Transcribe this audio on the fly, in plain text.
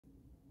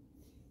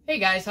Hey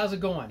guys, how's it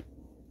going?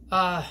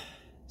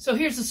 So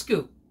here's the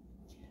scoop.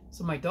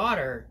 So my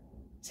daughter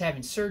is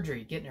having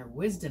surgery, getting her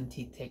wisdom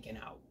teeth taken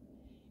out.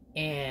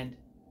 And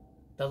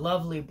the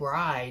lovely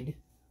bride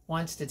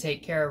wants to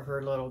take care of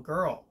her little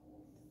girl.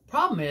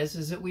 Problem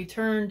is that we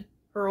turned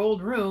her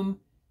old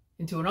room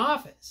into an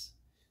office.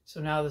 So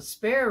now the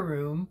spare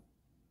room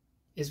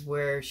is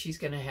where she's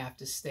going to have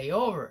to stay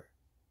over.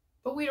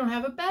 But we don't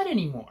have a bed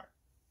anymore.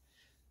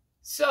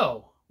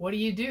 So what do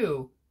you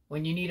do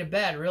when you need a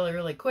bed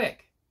really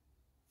quick?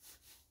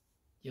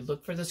 You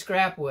look for the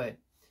scrap wood.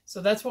 So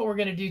that's what we're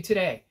going to do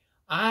today.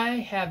 I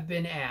have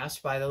been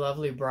asked by the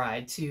lovely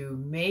bride to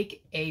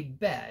make a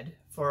bed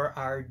for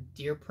our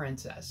dear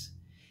princess.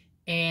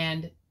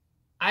 And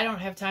I don't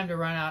have time to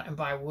run out and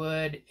buy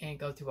wood and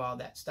go through all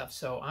that stuff.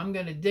 So I'm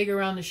going to dig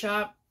around the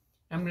shop.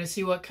 I'm going to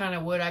see what kind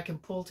of wood I can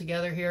pull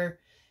together here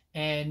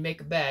and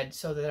make a bed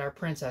so that our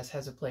princess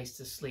has a place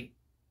to sleep.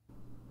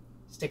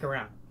 Stick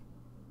around.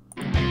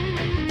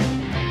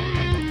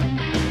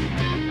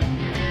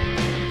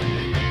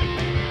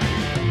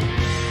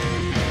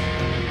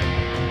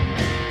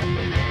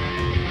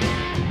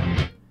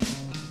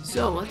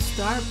 So let's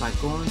start by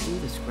going through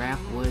the scrap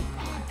wood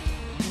pile.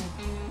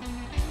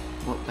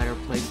 What better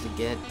place to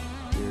get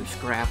your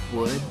scrap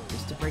wood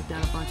is to break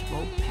down a bunch of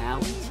old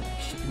pallets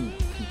and shipping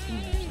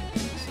containers and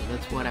things. So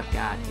that's what I've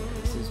got here.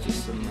 This is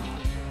just some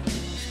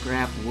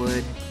scrap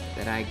wood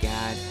that I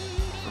got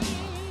from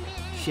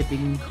a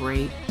shipping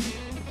crate.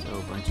 So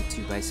a bunch of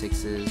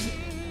 2x6s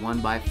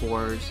and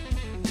 1x4s.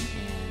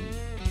 And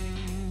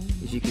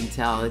as you can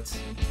tell, it's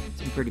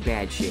in pretty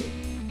bad shape.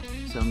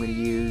 So I'm going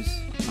to use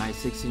my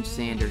 6-inch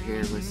sander here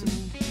with some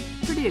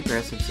pretty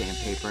aggressive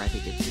sandpaper. I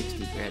think it's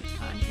 60 grit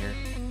on here.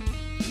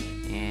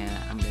 And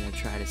I'm going to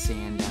try to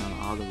sand down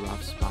all the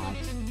rough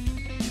spots.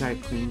 Try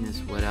to clean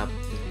this wood up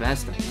as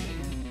best I can.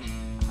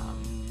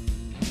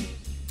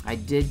 I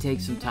did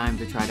take some time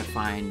to try to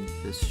find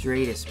the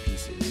straightest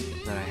pieces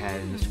that I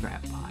had in the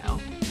scrap pile.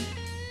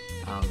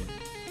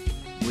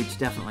 Which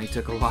definitely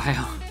took a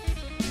while.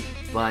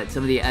 But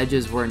some of the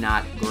edges were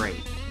not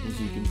great,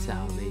 as you can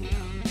tell.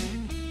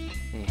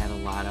 They had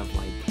a lot of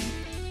like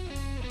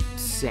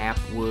sap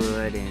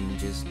wood and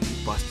just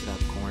busted up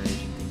corners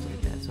and things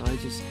like that. So I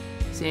was just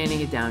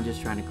sanding it down,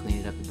 just trying to clean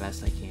it up the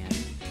best I can.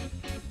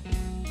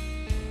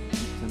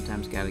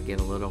 Sometimes got to get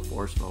a little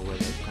forceful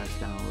with it, press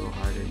down a little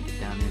harder and get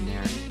down in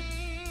there.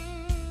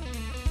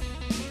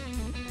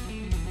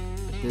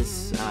 But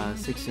this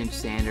 6-inch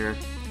sander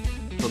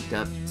hooked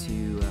up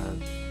to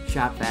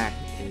Shop-Vac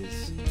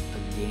is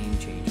a game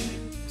changer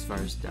as far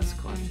as dust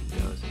collection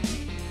goes.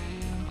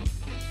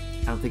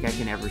 I don't think I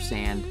can ever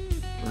sand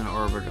with an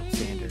orbital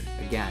sander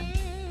again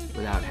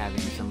without having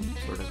some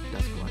sort of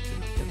dust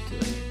collection hooked up to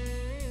it.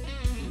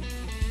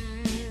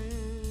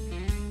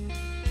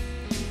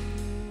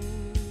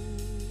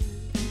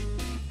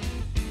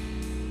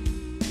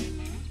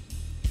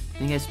 I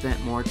think I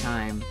spent more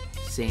time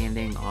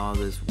sanding all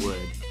this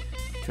wood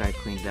to try to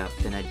clean it up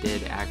than I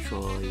did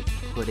actually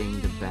putting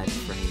the bed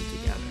frame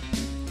together.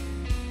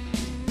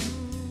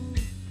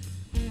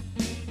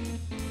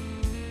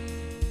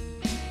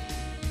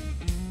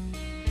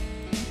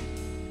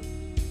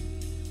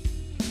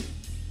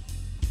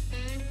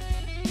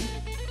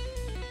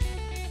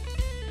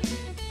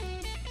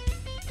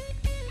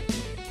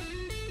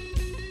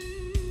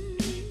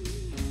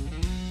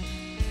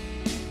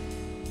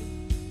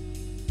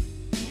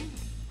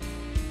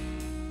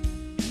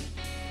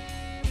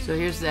 So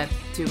here's that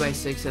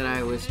 2x6 that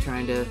I was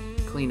trying to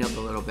clean up a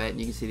little bit, and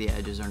you can see the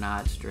edges are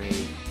not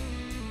straight,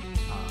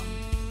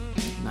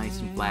 nice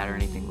and flat or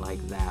anything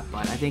like that,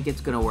 but I think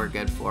it's going to work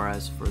good for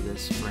us for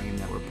this frame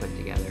that we're putting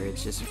together.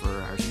 It's just for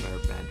our spare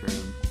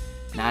bedroom.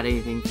 Not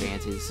anything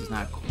fancy. This is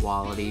not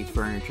quality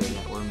furniture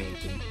that we're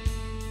making.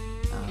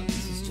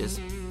 This is just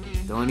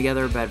throwing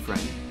together a bed frame.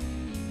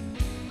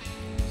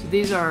 So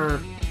these are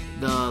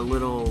the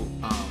little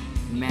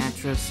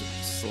mattress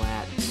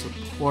slat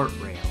support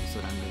rails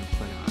that I'm going to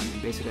put on.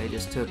 And basically I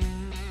just took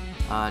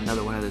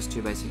another one of those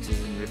 2x6s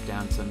and ripped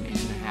down some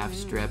 1.5-inch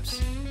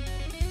strips.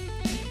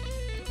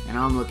 And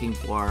all I'm looking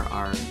for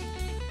are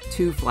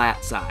 2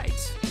 flat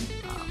sides.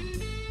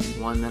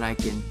 One that I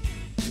can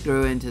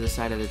screw into the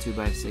side of the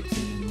 2x6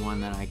 and then one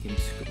that I can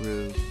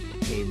screw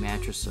a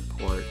mattress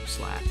support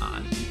slat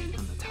on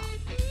the top.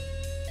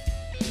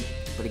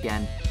 But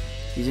again,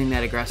 using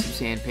that aggressive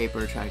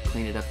sandpaper, try to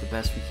clean it up the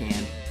best we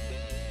can.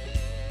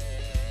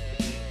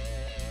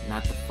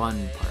 Not the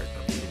fun part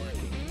of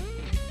woodworking.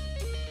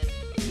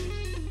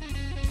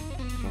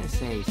 I gotta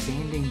say,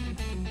 sanding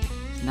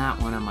is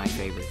not one of my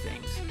favorite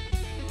things.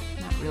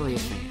 Not really a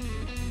fan.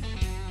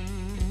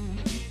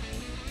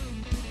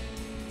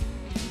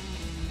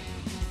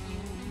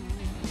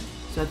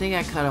 So I think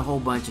I cut a whole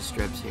bunch of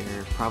strips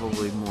here,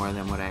 probably more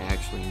than what I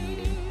actually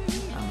needed.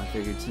 I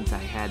figured since I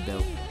had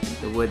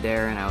the wood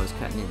there and I was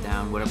cutting it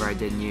down, whatever I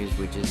didn't use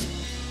would just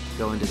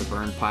go into the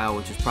burn pile,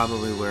 which is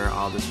probably where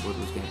all this wood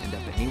was going to end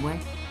up anyway.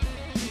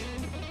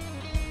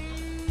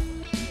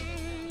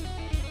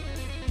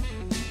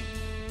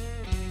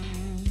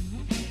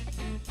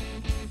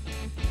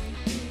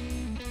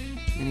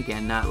 And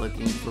again, not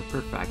looking for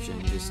perfection,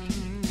 just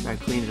try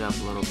to clean it up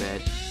a little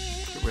bit,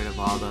 get rid of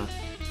all the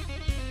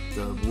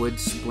wood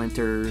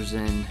splinters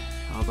and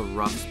all the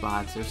rough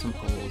spots. There's some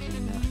holes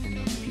in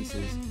those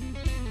pieces.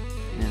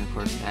 And then of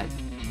course that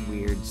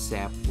weird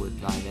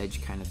sapwood live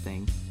edge kind of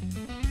thing.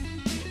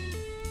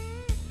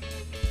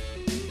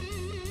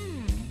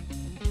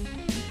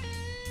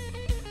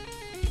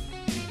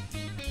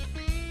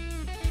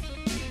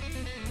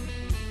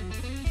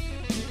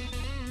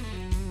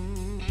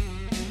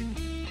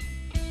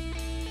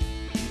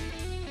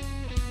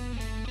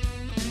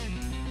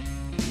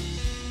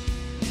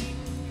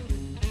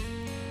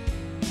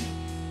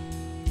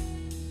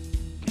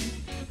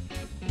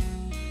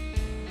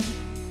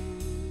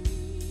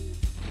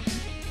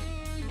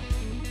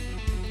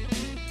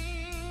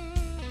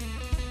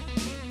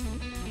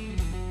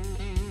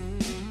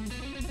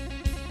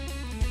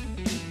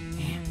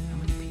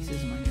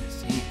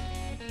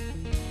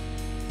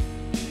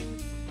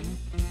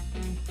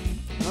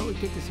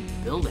 Get this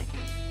building.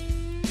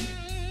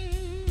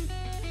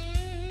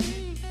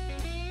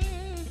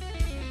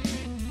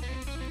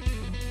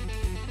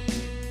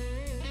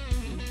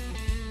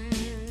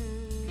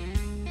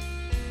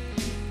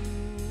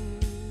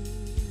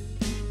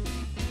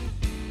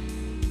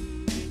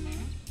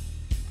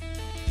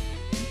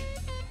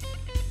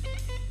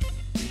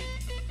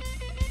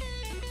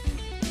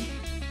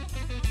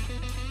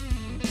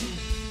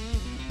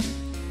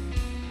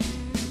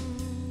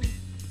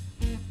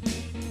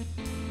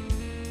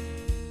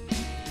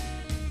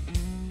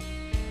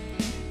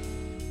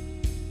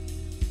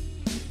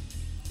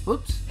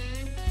 Whoops,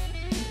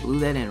 blew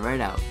that in right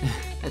out.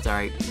 That's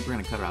alright, we're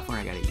gonna cut it off, we're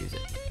not gonna use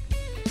it.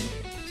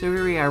 So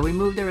here we are, we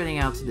moved everything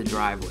out to the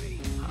driveway.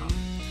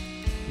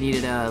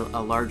 Needed a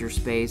larger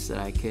space that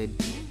I could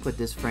put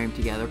this frame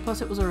together,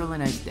 plus it was a really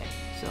nice day,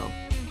 so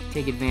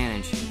take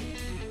advantage.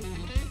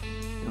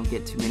 You don't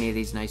get too many of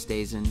these nice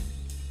days in,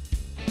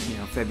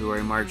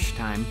 February, March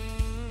time.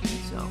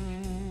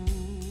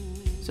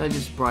 So I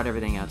just brought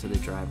everything out to the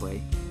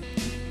driveway.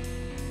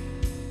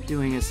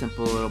 Doing a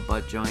simple little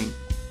butt joint.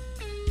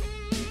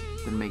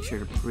 Gonna make sure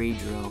to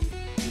pre-drill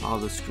all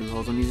the screw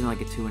holes. I'm using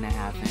like a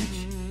 2.5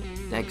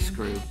 inch deck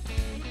screw,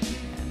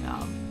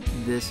 and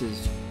this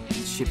is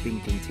shipping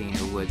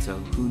container wood, so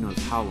who knows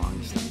how long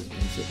this stuff has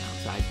been sitting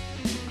outside.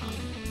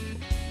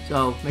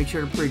 So make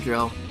sure to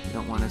pre-drill. You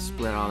don't want to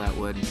split all that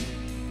wood,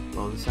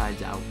 blow the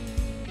sides out.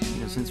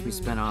 Since we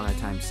spent all that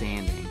time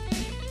sanding.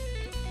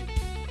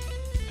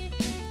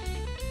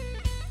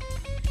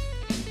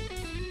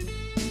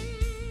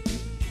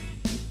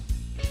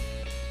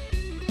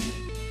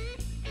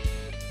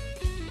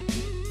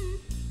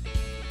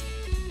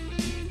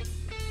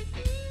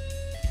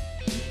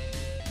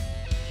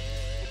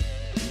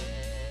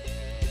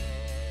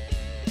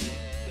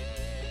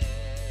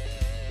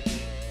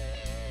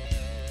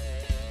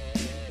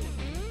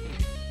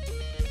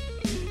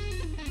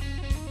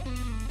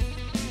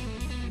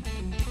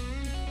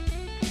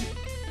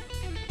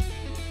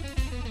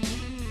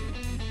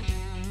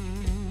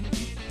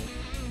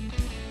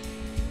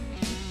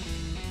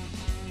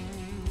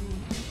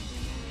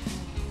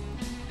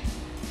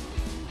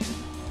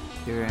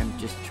 Here I'm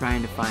just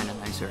trying to find a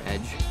nicer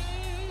edge.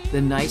 The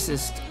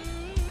nicest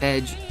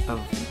edge of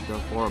the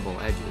horrible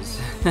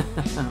edges,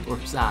 or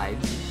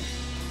sides.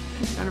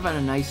 Trying to find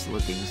a nice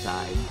looking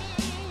side.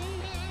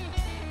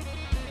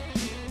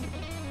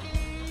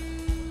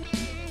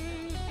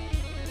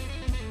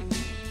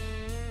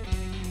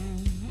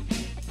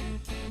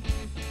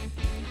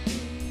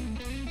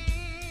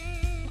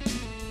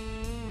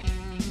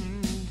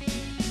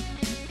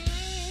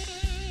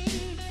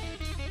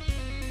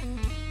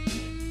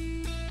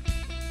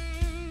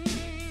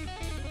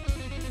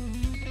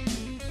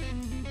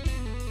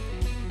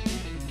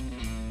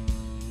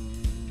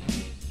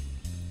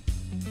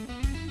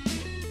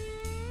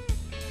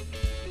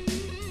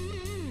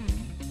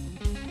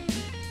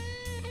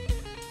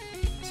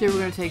 So here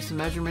we're going to take some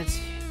measurements,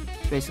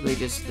 basically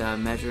just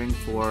measuring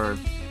for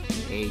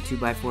a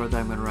 2x4 that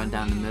I'm going to run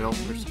down the middle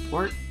for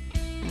support,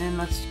 and then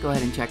let's go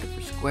ahead and check it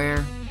for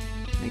square,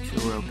 make sure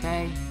we're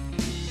okay.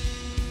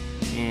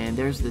 And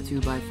there's the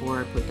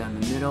 2x4 I put down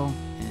the middle,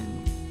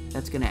 and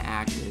that's going to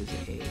act as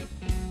a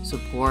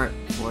support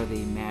for the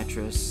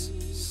mattress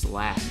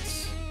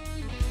slats.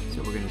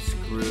 So we're going to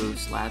screw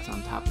slats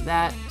on top of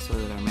that so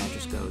that our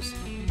mattress goes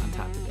on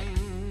top of that.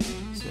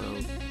 So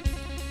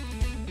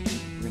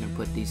we're going to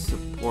put these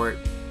support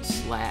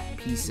slat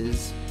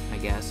pieces, I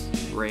guess,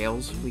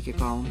 rails we could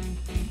call them,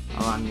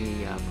 along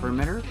the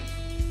perimeter.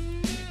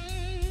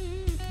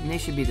 And they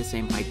should be the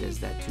same height as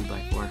that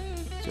 2x4,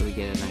 so we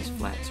get a nice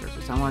flat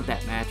surface. I want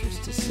that mattress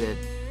to sit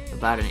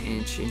about an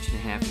inch, inch and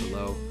a half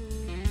below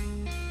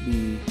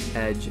the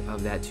edge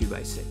of that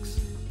 2x6.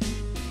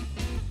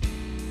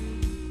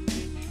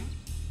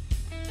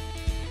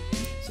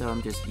 So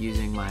I'm just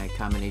using my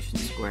combination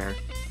square.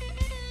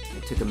 I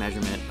took a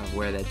measurement of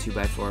where that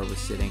 2x4 was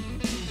sitting,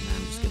 and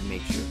I'm just going to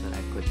make sure that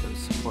I put those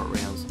support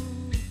rails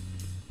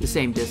the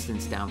same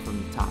distance down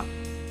from the top.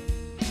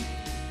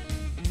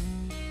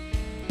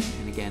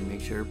 And again,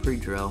 make sure to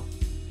pre-drill.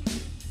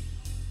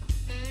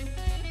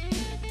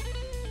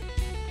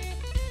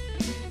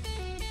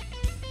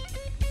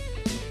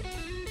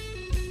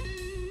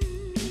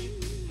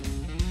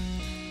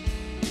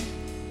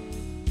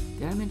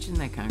 mention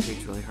that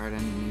concrete's really hard on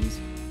your knees?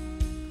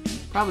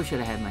 Probably should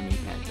have had my knee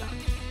pads on.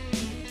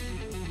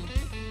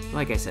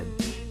 Like I said,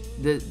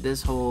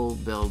 this whole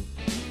build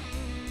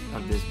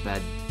of this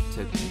bed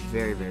took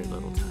very, very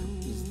little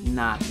time. It's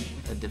not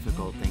a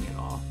difficult thing at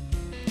all.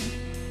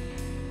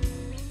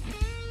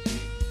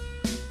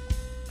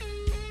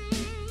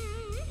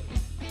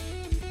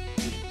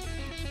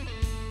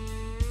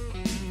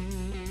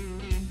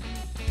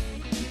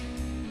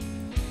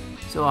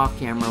 So off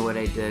camera, what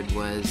I did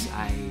was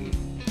I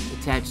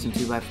attached some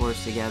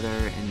 2x4s together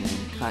and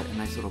then cut a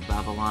nice little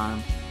bevel on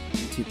them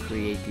to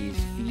create these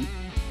feet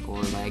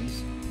or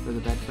legs for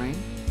the bed frame.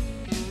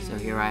 So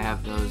here I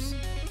have those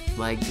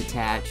legs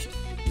attached,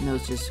 and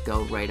those just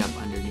go right up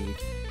underneath.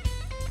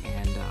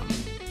 And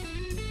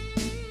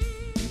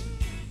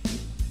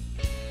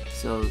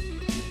so,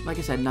 like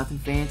I said, nothing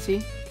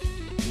fancy,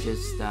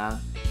 just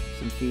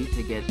some feet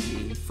to get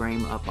the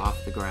frame up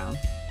off the ground.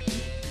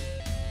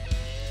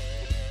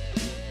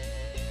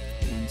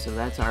 And so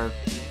that's our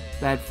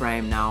bed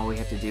frame. Now all we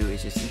have to do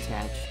is just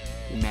attach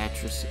the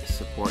mattress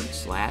support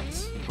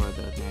slats, or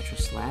the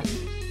mattress slats.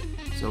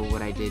 So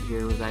what I did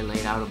here was I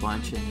laid out a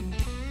bunch and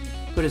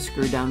put a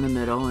screw down the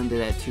middle into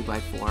that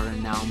 2x4,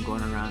 and now I'm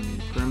going around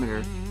the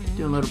perimeter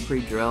doing a little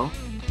pre-drill,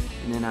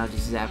 and then I'll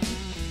just zap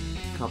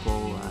a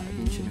couple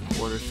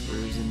 1.25"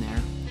 screws in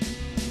there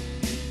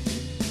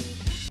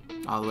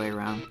all the way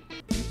around,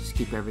 just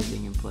keep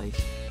everything in place.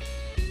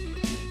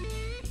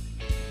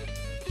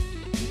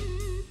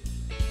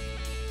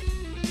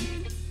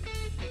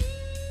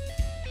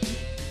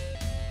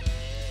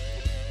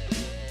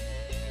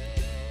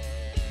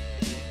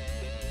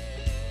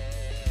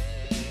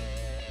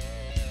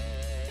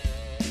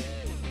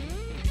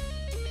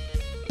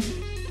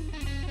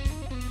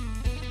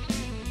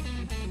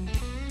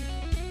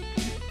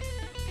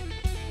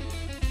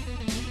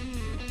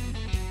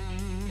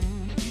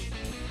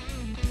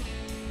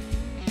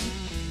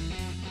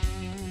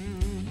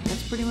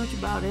 Pretty much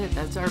about it.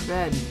 That's our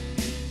bed.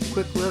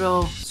 Quick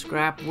little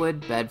scrap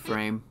wood bed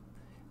frame.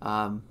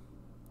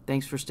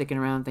 Thanks for sticking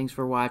around. Thanks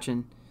for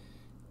watching.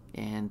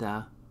 And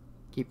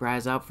keep your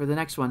eyes out for the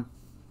next one.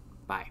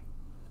 Bye.